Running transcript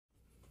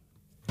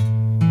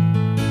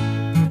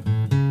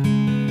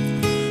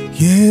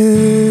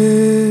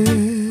Yeah.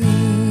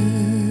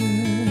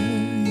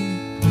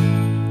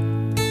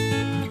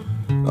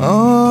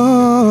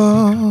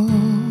 Oh,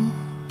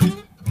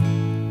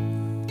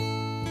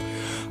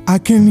 I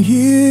can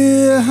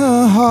hear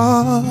her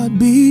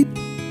heartbeat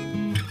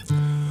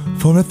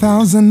for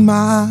 1,000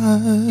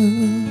 miles,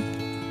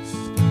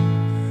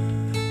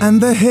 and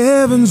the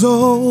heavens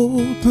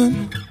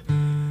open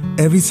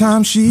every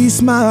time she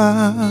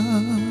smiles.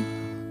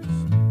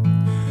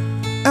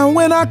 And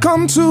when I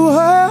come to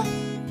her,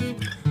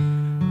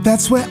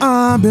 that's where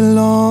I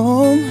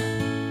belong.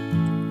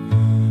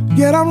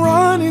 Yet I'm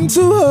running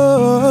to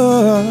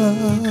her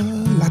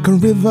like a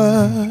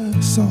river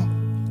song.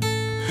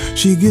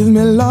 She gives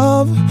me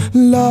love,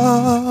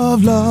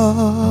 love,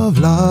 love,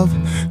 love,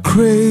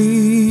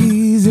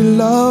 crazy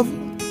love.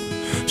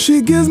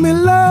 She gives me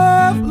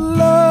love,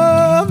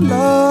 love,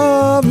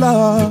 love,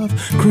 love,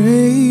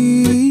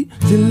 crazy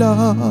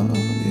love.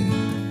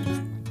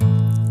 Yeah.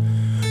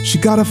 She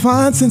got a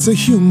fine sense of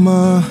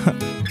humor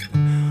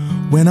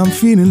when I'm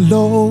feeling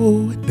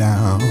low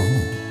down.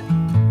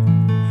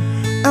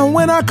 And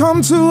when I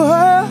come to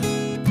her,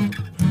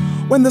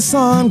 when the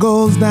sun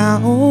goes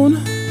down,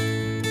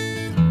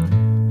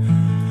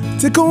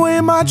 take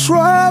away my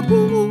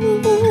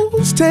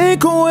troubles,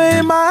 take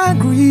away my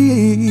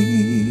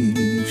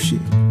grief. She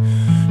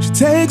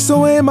takes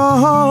away my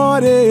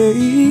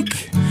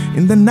heartache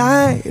in the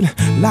night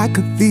like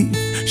a thief.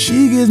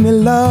 She gives me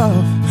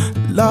love,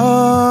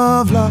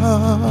 love,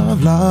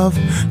 love, love,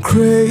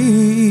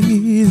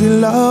 crazy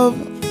love.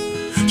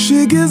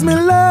 She gives me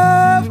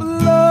love,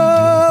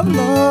 love,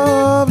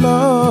 love,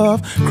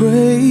 love,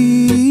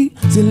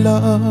 crazy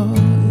love.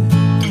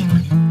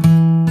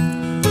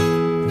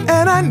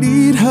 And I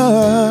need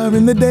her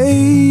in the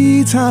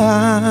daytime.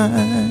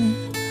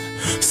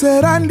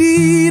 Said I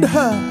need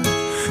her,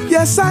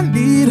 yes I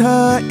need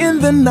her in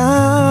the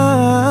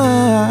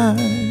night.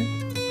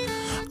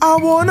 I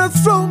wanna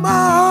throw my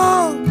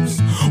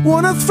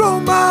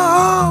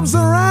arms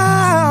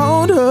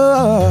around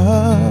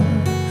her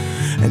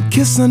and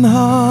kiss and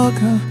hug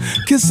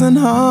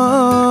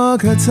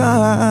her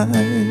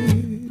tight.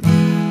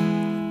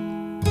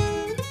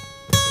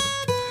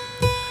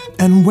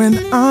 And when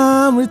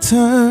I'm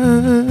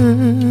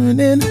returning,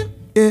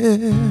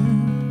 yeah,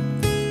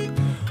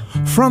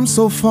 from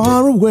so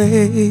far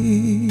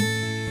away,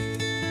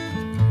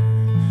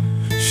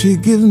 she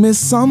gives me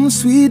some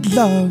sweet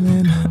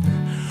loving,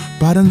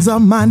 brightens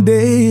up my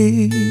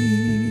day.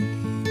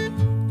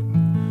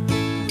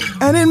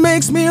 And it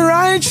makes me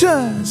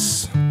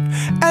righteous,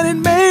 and it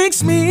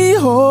makes me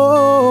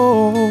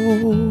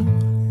whole.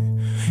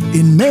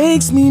 It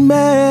makes me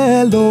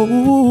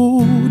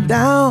mellow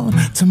down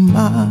to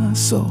my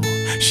soul.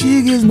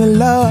 She gives me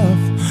love,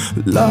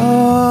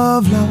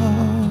 love,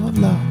 love,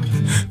 love,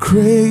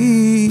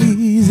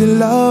 crazy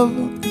love.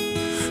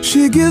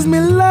 She gives me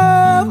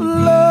love,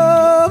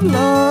 love,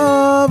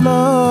 love,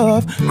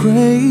 love,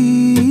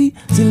 crazy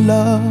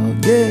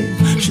love, yeah.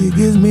 She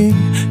gives me,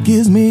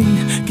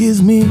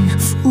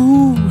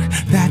 ooh,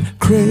 that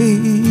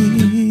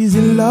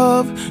crazy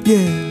love,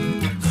 yeah.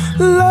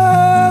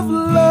 Love,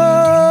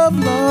 love,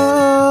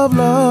 love,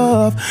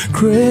 love,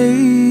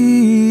 crazy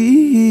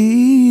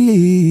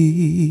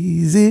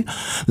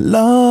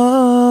love.